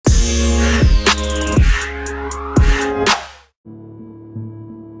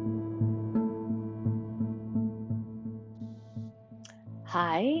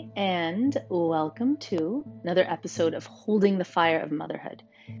and welcome to another episode of Holding the Fire of Motherhood.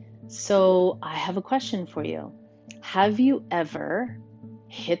 So, I have a question for you. Have you ever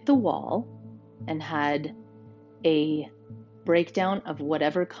hit the wall and had a breakdown of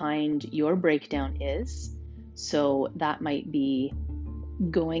whatever kind your breakdown is? So, that might be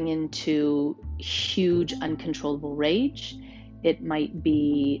going into huge uncontrollable rage. It might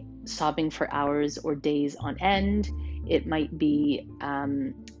be sobbing for hours or days on end. It might be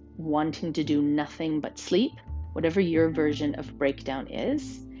wanting to do nothing but sleep, whatever your version of breakdown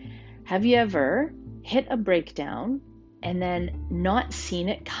is. Have you ever hit a breakdown and then not seen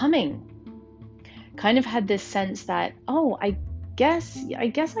it coming? Kind of had this sense that, oh, I guess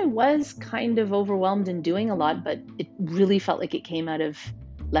I was kind of overwhelmed and doing a lot, but it really felt like it came out of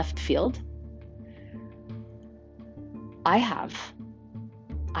left field. I have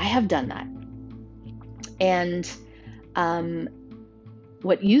done that. And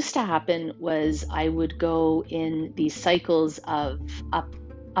what used to happen was I would go in these cycles of up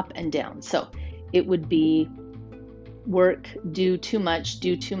and down. So it would be work, do too much,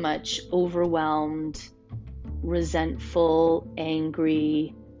 overwhelmed, resentful,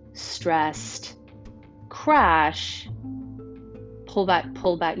 angry, stressed, crash, pull back,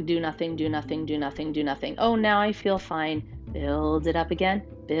 do nothing. Oh, now I feel fine. Build it up again,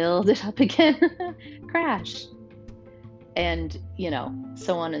 crash. And,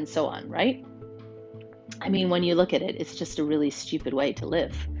 so on and so on, right? I mean, when you look at it, it's just a really stupid way to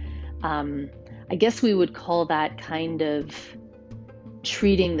live. I guess we would call that kind of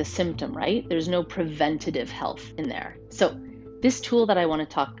treating the symptom, right? There's no preventative health in there. So this tool that I want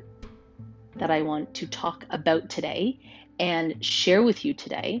to talk about today and share with you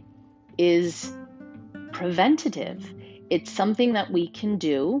today is preventative. It's something that we can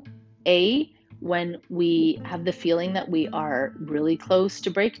do, when we have the feeling that we are really close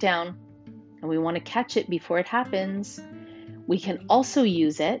to breakdown and we want to catch it before it happens. We can also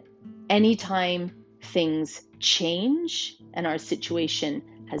use it anytime things change and our situation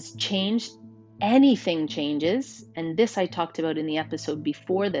has changed. Anything changes, and this I talked about in the episode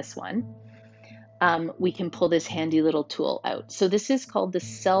before this one. We can pull this handy little tool out. So this is called the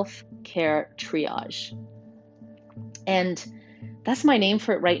self-care triage. And that's my name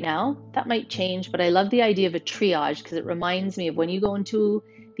for it right now. That might change, but I love the idea of a triage because it reminds me of when you go into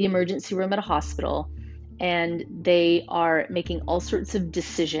the emergency room at a hospital and they are making all sorts of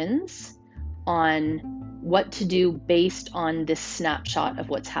decisions on what to do based on this snapshot of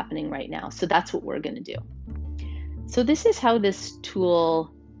what's happening right now. So that's what we're going to do. So this is how this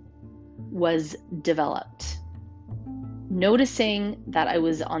tool was developed. Noticing that I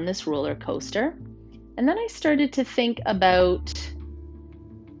was on this roller coaster, and then I started to think about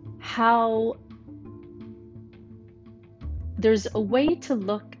how there's a way to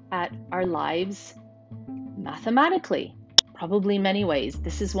look at our lives mathematically, probably many ways.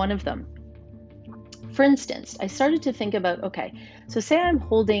 This is one of them. For instance, I started to think about, okay, so say I'm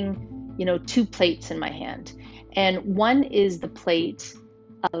holding, two plates in my hand, and one is the plate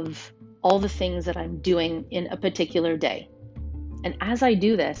of all the things that I'm doing in a particular day. And as I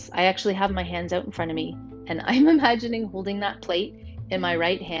do this, I actually have my hands out in front of me, and I'm imagining holding that plate in my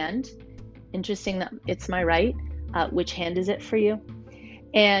right hand. Interesting that it's my right. Which hand is it for you?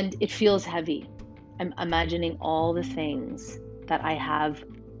 And it feels heavy. I'm imagining all the things that I have,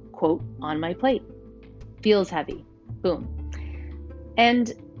 quote, on my plate. Feels heavy. Boom.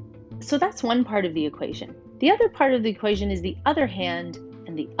 And so that's one part of the equation. The other part of the equation is the other hand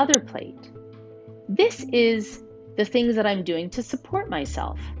and the other plate. This is the things that I'm doing to support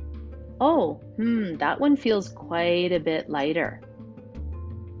myself. Oh, that one feels quite a bit lighter.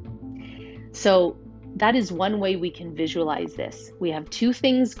 So that is one way we can visualize this. We have two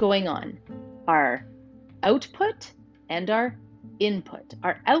things going on, our output and our input.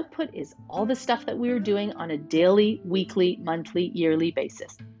 Our output is all the stuff that we're doing on a daily, weekly, monthly, yearly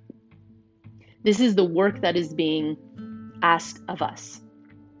basis. This is the work that is being asked of us,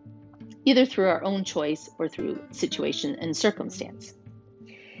 either through our own choice or through situation and circumstance.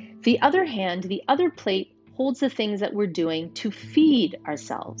 The other hand, the other plate holds the things that we're doing to feed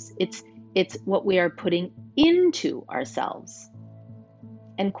ourselves. It's what we are putting into ourselves.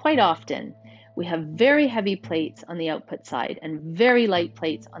 And quite often, we have very heavy plates on the output side and very light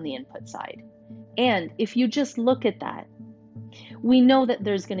plates on the input side. And if you just look at that, we know that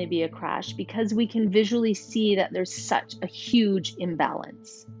there's going to be a crash because we can visually see that there's such a huge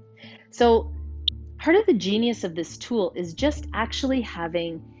imbalance. So part of the genius of this tool is just actually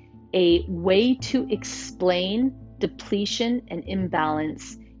having a way to explain depletion and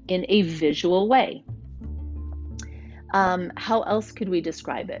imbalance in a visual way. How else could we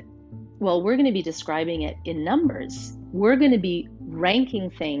describe it? Well, we're going to be describing it in numbers. We're going to be ranking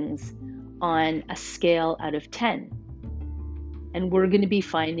things on a scale out of 10. And we're going to be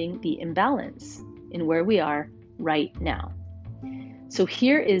finding the imbalance in where we are right now. So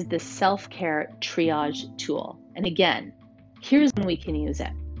here is the self-care triage tool. And again, here's when we can use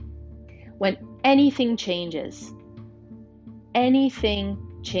it. When anything changes,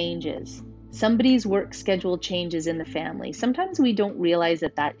 somebody's work schedule changes in the family. Sometimes we don't realize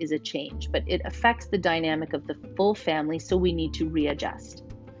that that is a change, but it affects the dynamic of the full family, so we need to readjust.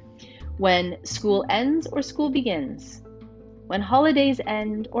 When school ends or school begins, when holidays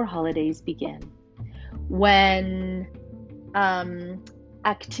end or holidays begin, when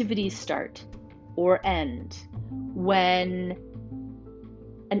activities start or end, when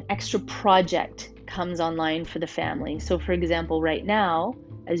an extra project comes online for the family. So for example, right now,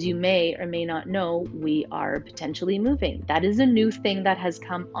 as you may or may not know, we are potentially moving. That is a new thing that has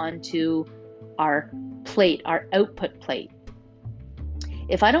come onto our plate, our output plate.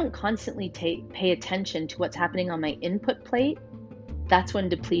 If I don't constantly pay attention to what's happening on my input plate, that's when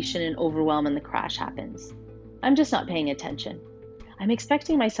depletion and overwhelm and the crash happens. I'm just not paying attention. I'm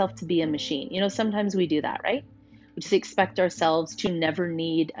expecting myself to be a machine. You know, sometimes we do that, right? We just expect ourselves to never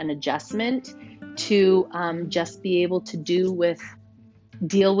need an adjustment, to just be able to deal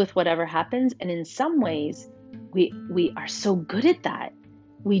with whatever happens. And in some ways, we are so good at that.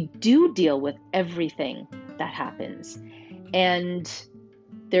 We do deal with everything that happens. And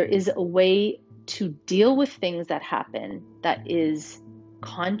there is a way to deal with things that happen that is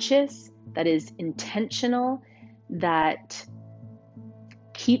conscious, that is intentional, that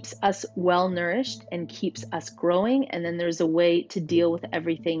keeps us well nourished and keeps us growing. And then there's a way to deal with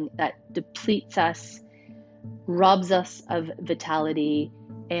everything that depletes us, robs us of vitality,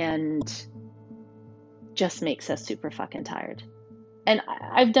 and just makes us super fucking tired. And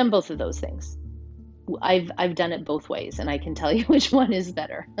I've done both of those things. I've done it both ways, and I can tell you which one is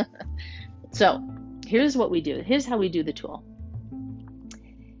better. So here's what we do. Here's how we do the tool.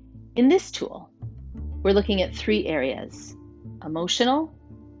 In this tool, we're looking at 3 areas: emotional,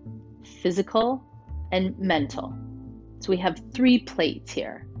 physical, and mental. So we have 3 plates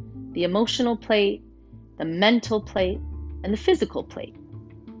here: the emotional plate, the mental plate, and the physical plate.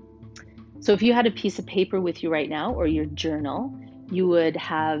 So if you had a piece of paper with you right now, or your journal, you would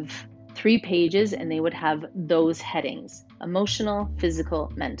have 3 pages and they would have those headings: emotional,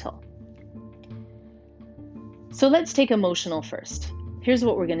 physical, mental. So let's take emotional first. Here's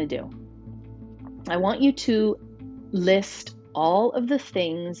what we're going to do. I want you to list all of the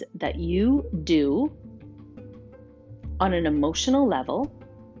things that you do on an emotional level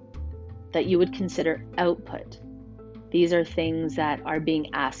that you would consider output. These are things that are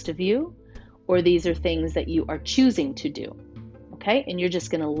being asked of you, or these are things that you are choosing to do. Okay? And you're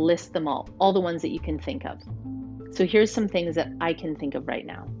just going to list them all the ones that you can think of. So here's some things that I can think of right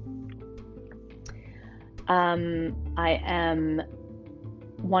now. I am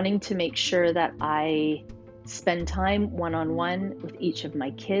wanting to make sure that I spend time one-on-one with each of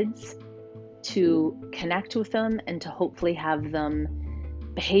my kids, to connect with them and to hopefully have them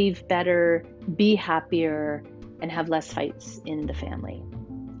behave better, be happier, and have less fights in the family.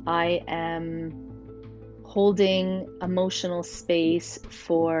 I am holding emotional space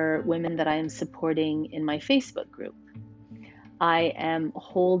for women that I am supporting in my Facebook group. I am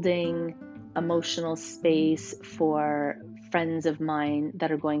holding emotional space for friends of mine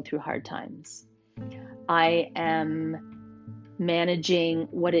that are going through hard times. I am managing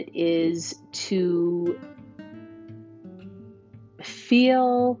what it is to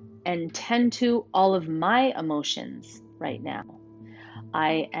feel and tend to all of my emotions right now.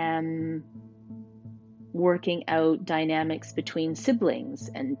 I am working out dynamics between siblings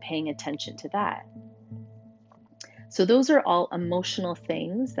and paying attention to that. So those are all emotional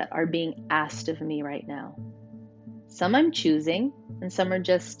things that are being asked of me right now. Some I'm choosing, and some are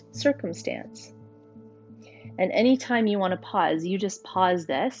just circumstance. And anytime you want to pause, you just pause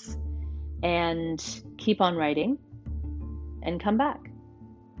this and keep on writing and come back.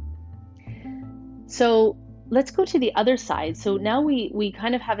 So let's go to the other side. So now we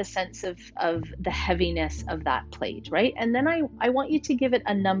kind of have a sense of the heaviness of that plate, right? And then I want you to give it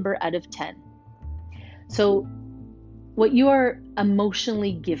a number out of 10. So what you are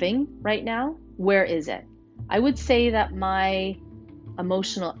emotionally giving right now, where is it? I would say that my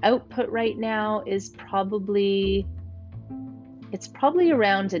emotional output right now is probably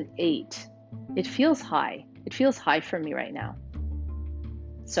around an 8. It feels high. It feels high for me right now.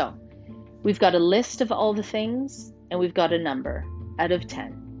 So we've got a list of all the things, and we've got a number out of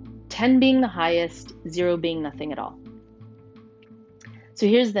 10. 10 being the highest, 0 being nothing at all. So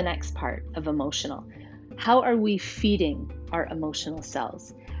here's the next part of emotional. How are we feeding our emotional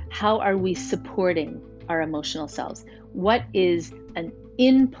selves? How are we supporting our emotional selves? What is an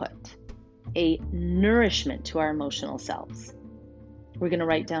input, a nourishment to our emotional selves? We're going to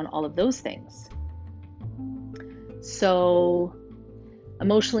write down all of those things. So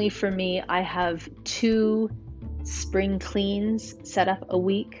emotionally for me, I have 2 spring cleans set up a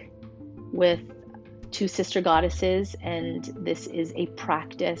week with 2 sister goddesses, and this is a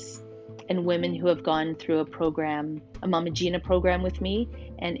practice and women who have gone through a program, a Mama Gina program with me,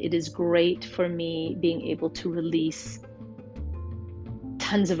 and it is great for me being able to release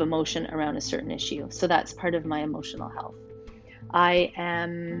tons of emotion around a certain issue. So that's part of my emotional health. I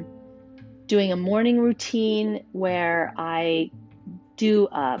am doing a morning routine where I do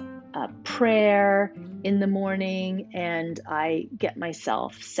a prayer in the morning and I get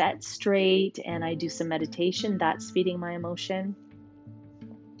myself set straight and I do some meditation. That's feeding my emotion.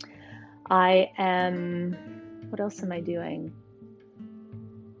 What else am I doing?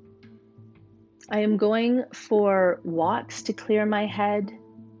 I am going for walks to clear my head.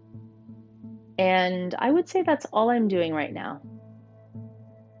 And I would say that's all I'm doing right now.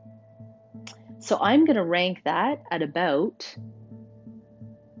 So I'm going to rank that at about,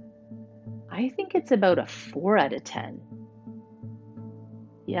 I think it's about a 4 out of 10.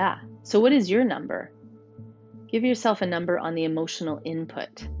 Yeah. So what is your number? Give yourself a number on the emotional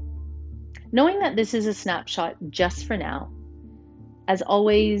input. Knowing that this is a snapshot just for now, as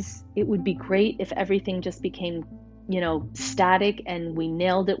always, it would be great if everything just became, static and we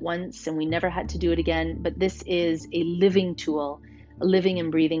nailed it once and we never had to do it again. But this is a living tool, a living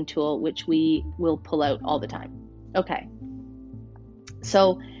and breathing tool, which we will pull out all the time. Okay.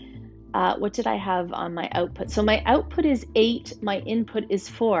 So what did I have on my output? So my output is 8, my input is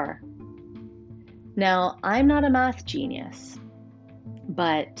 4. Now, I'm not a math genius,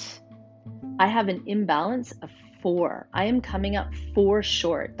 but I have an imbalance of 4. I am coming up 4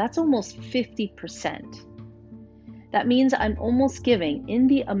 short. That's almost 50%. That means I'm almost giving, in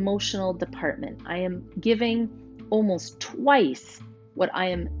the emotional department, I am giving almost twice what I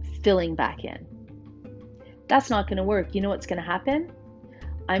am filling back in. That's not going to work. You know what's going to happen?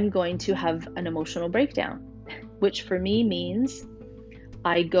 I'm going to have an emotional breakdown, which for me means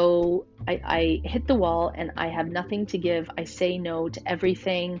I hit the wall and I have nothing to give. I say no to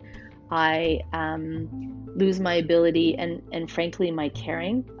everything. I lose my ability and frankly, my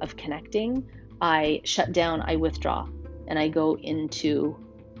caring of connecting. I shut down, I withdraw, and I go into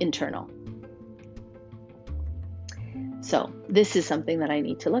internal. So this is something that I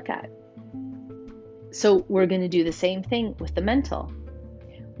need to look at. So we're going to do the same thing with the mental.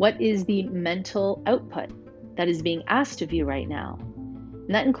 What is the mental output that is being asked of you right now?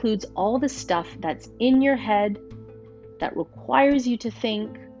 And that includes all the stuff that's in your head that requires you to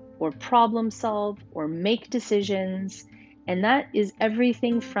think or problem solve or make decisions. And that is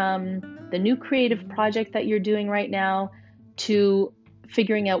everything from the new creative project that you're doing right now to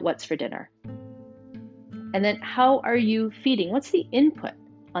figuring out what's for dinner. And then how are you feeding? What's the input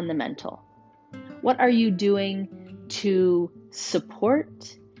on the mental? What are you doing to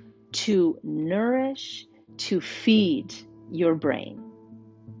support, to nourish, to feed your brain?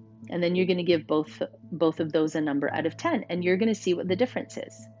 And then you're going to give both of those a number out of 10, and you're going to see what the difference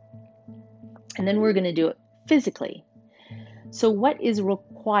is. And then we're going to do it physically. So what is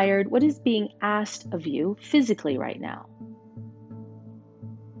required? What is being asked of you physically right now?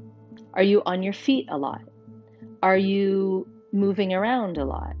 Are you on your feet a lot? Are you moving around a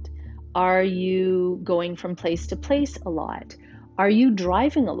lot? Are you going from place to place a lot? Are you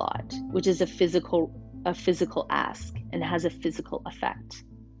driving a lot, which is a physical ask and has a physical effect?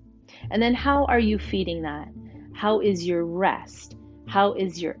 And then how are you feeding that? How is your rest? How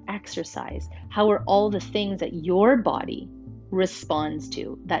is your exercise? How are all the things that your body responds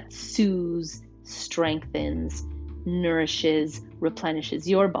to that soothes, strengthens, nourishes, replenishes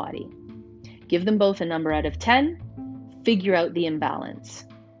your body? Give them both a number out of 10. Figure out the imbalance.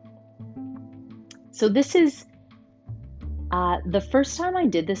 So this is the first time I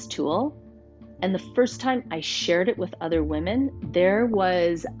did this tool, and the first time I shared it with other women, there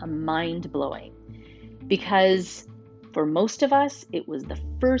was a mind-blowing, because for most of us, it was the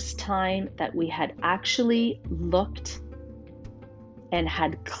first time that we had actually looked and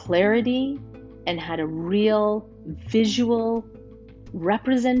had clarity and had a real visual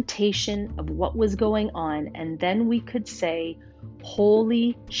representation of what was going on. And then we could say,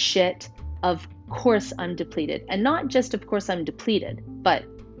 holy shit, of course I'm depleted. And not just, of course I'm depleted, but,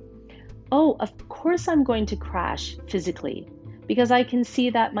 oh, of course I'm going to crash physically, because I can see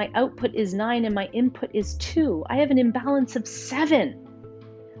that my output is 9 and my input is 2. I have an imbalance of 7.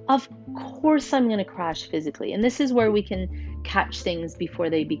 Of course I'm going to crash physically. And this is where we can catch things before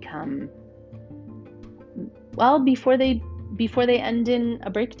they become, well, before they end in a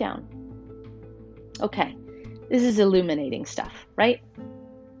breakdown. Okay, this is illuminating stuff, right?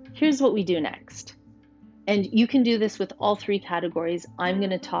 Here's what we do next. And you can do this with all three categories. I'm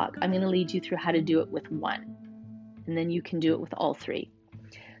going to lead you through how to do it with one. And then you can do it with all three.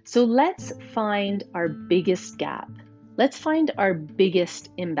 So let's find our biggest gap. Let's find our biggest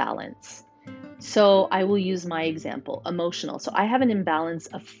imbalance. So I will use my example, emotional. So I have an imbalance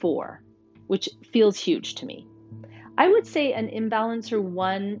of 4, which feels huge to me. I would say an imbalance or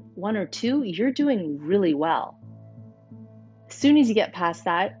one or 2, you're doing really well. As soon as you get past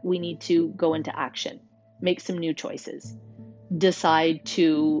that, we need to go into action, make some new choices, decide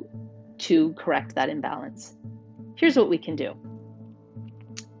to correct that imbalance. Here's what we can do.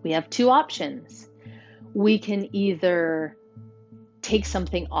 We have 2 options. We can either take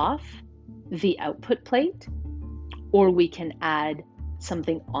something off the output plate, or we can add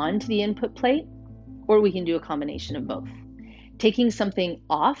something onto the input plate, or we can do a combination of both. Taking something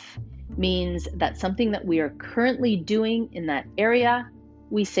off means that something that we are currently doing in that area,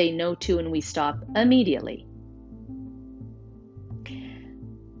 we say no to and we stop immediately.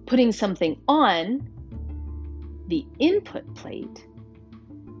 Putting something on the input plate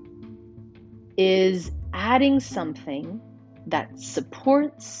is adding something that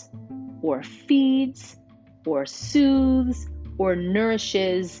supports or feeds or soothes or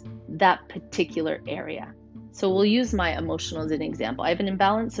nourishes that particular area. So we'll use my emotional as an example. I have an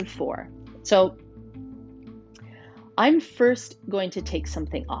imbalance of 4. So I'm first going to take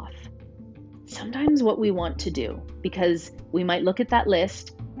something off. Sometimes what we want to do, because we might look at that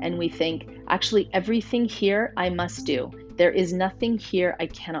list and we think, actually everything here I must do. There is nothing here I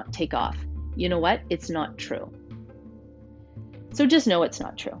cannot take off. You know what? It's not true. So just know it's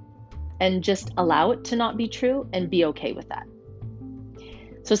not true and just allow it to not be true and be okay with that.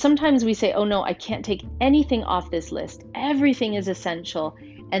 So sometimes we say, oh no, I can't take anything off this list. Everything is essential.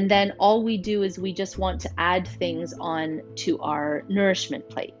 And then all we do is we just want to add things on to our nourishment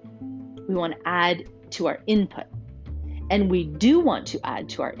plate. We want to add to our input. And we do want to add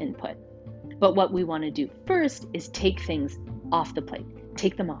to our input. But what we want to do first is take things off the plate.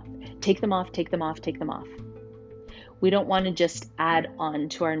 Take them off. Take them off, take them off, take them off. We don't want to just add on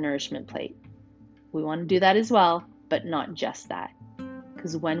to our nourishment plate. We want to do that as well, but not just that.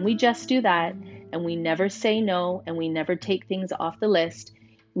 Because when we just do that and we never say no and we never take things off the list,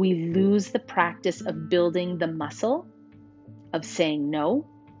 we lose the practice of building the muscle of saying no,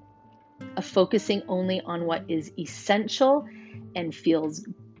 of focusing only on what is essential and feels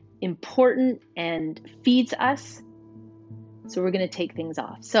important and feeds us. So we're going to take things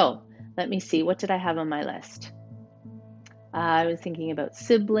off. So let me see, what did I have on my list? I was thinking about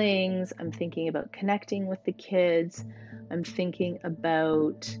siblings. I'm thinking about connecting with the kids. I'm thinking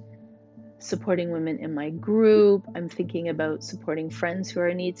about supporting women in my group. I'm thinking about supporting friends who are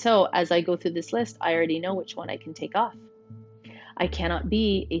in need. So as I go through this list, I already know which one I can take off. I cannot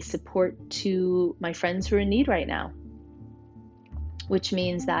be a support to my friends who are in need right now, which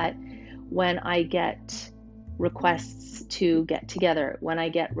means that when I get requests to get together, when I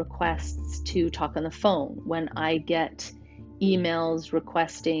get requests to talk on the phone, when I get emails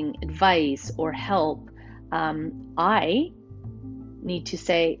requesting advice or help, I need to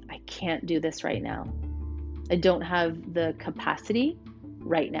say, I can't do this right now. I don't have the capacity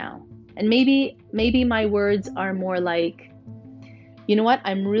right now. And maybe my words are more like, you know what,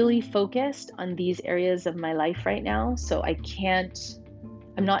 I'm really focused on these areas of my life right now, so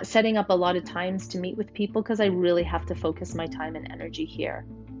I'm not setting up a lot of times to meet with people because I really have to focus my time and energy here.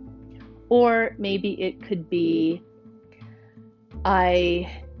 Or maybe it could be,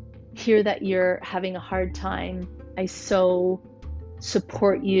 I hear that you're having a hard time. I so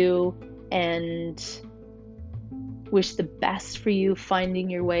support you and wish the best for you finding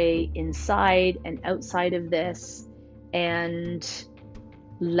your way inside and outside of this, and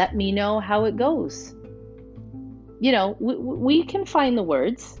let me know how it goes. You know, we can find the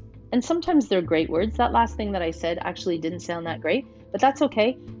words, and sometimes they're great words. That last thing that I said actually didn't sound that great, but that's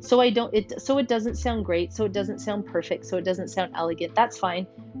okay. So it doesn't sound great, so it doesn't sound perfect, so it doesn't sound elegant. That's fine.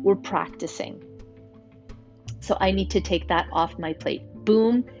 We're practicing. So I need to take that off my plate.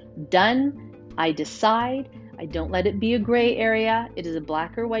 Boom, done. I decide. I don't let it be a gray area. It is a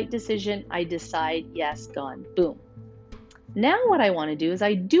black or white decision. I decide, yes, gone. Boom. Now what I want to do is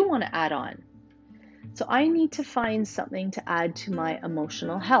I do want to add on. So I need to find something to add to my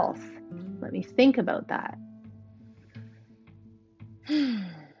emotional health. Let me think about that.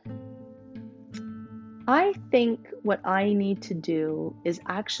 I think what I need to do is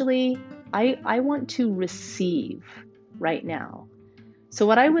actually, I want to receive right now. So,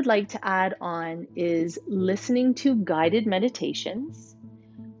 what I would like to add on is listening to guided meditations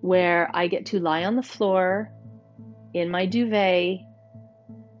where I get to lie on the floor in my duvet,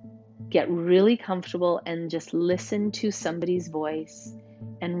 get really comfortable, and just listen to somebody's voice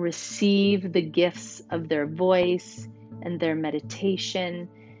and receive the gifts of their voice and their meditation.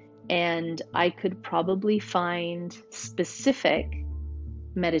 And I could probably find specific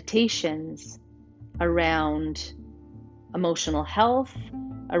meditations around emotional health,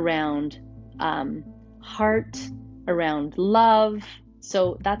 around heart, around love.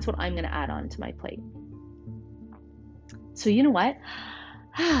 So that's what I'm going to add on to my plate. So, you know what?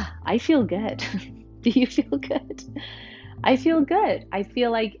 I feel good. Do you feel good? I feel good. I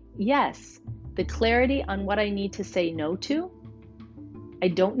feel like, yes, the clarity on what I need to say no to.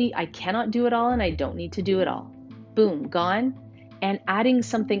 I cannot do it all, and I don't need to do it all. Boom, gone. And adding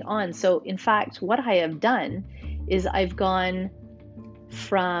something on. So, in fact, what I have done is I've gone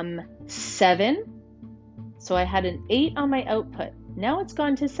from 7. So I had an 8 on my output. Now it's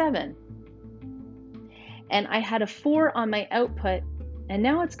gone to 7. And I had a 4 on my output, and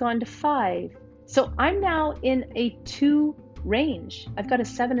now it's gone to 5. So I'm now in a 2 range. I've got a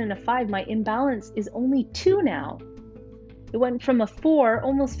 7 and a 5. My imbalance is only 2 now. It went from a 4,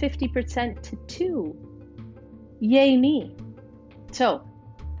 almost 50%, to 2. Yay me. So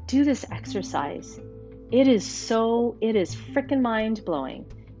do this exercise. It is freaking mind-blowing.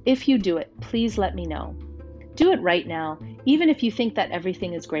 If you do it, please let me know. Do it right now, even if you think that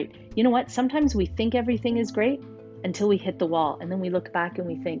everything is great. You know what? Sometimes we think everything is great until we hit the wall, and then we look back and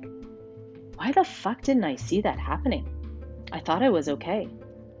we think, why the fuck didn't I see that happening? I thought I was okay.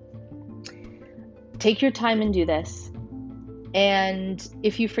 Take your time and do this. And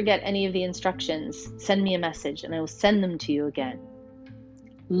if you forget any of the instructions, send me a message and I will send them to you again.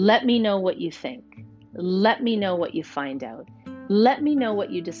 Let me know what you think. Let me know what you find out. Let me know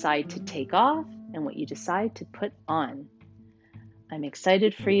what you decide to take off and what you decide to put on. I'm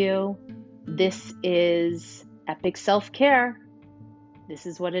excited for you. This is epic self-care. This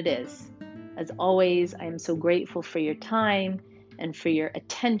is what it is. As always, I am so grateful for your time and for your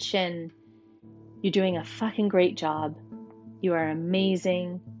attention. You're doing a fucking great job. You are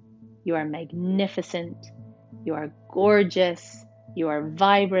amazing. You are magnificent. You are gorgeous. You are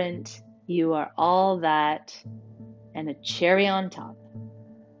vibrant. You are all that and a cherry on top.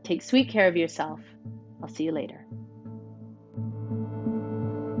 Take sweet care of yourself. I'll see you later.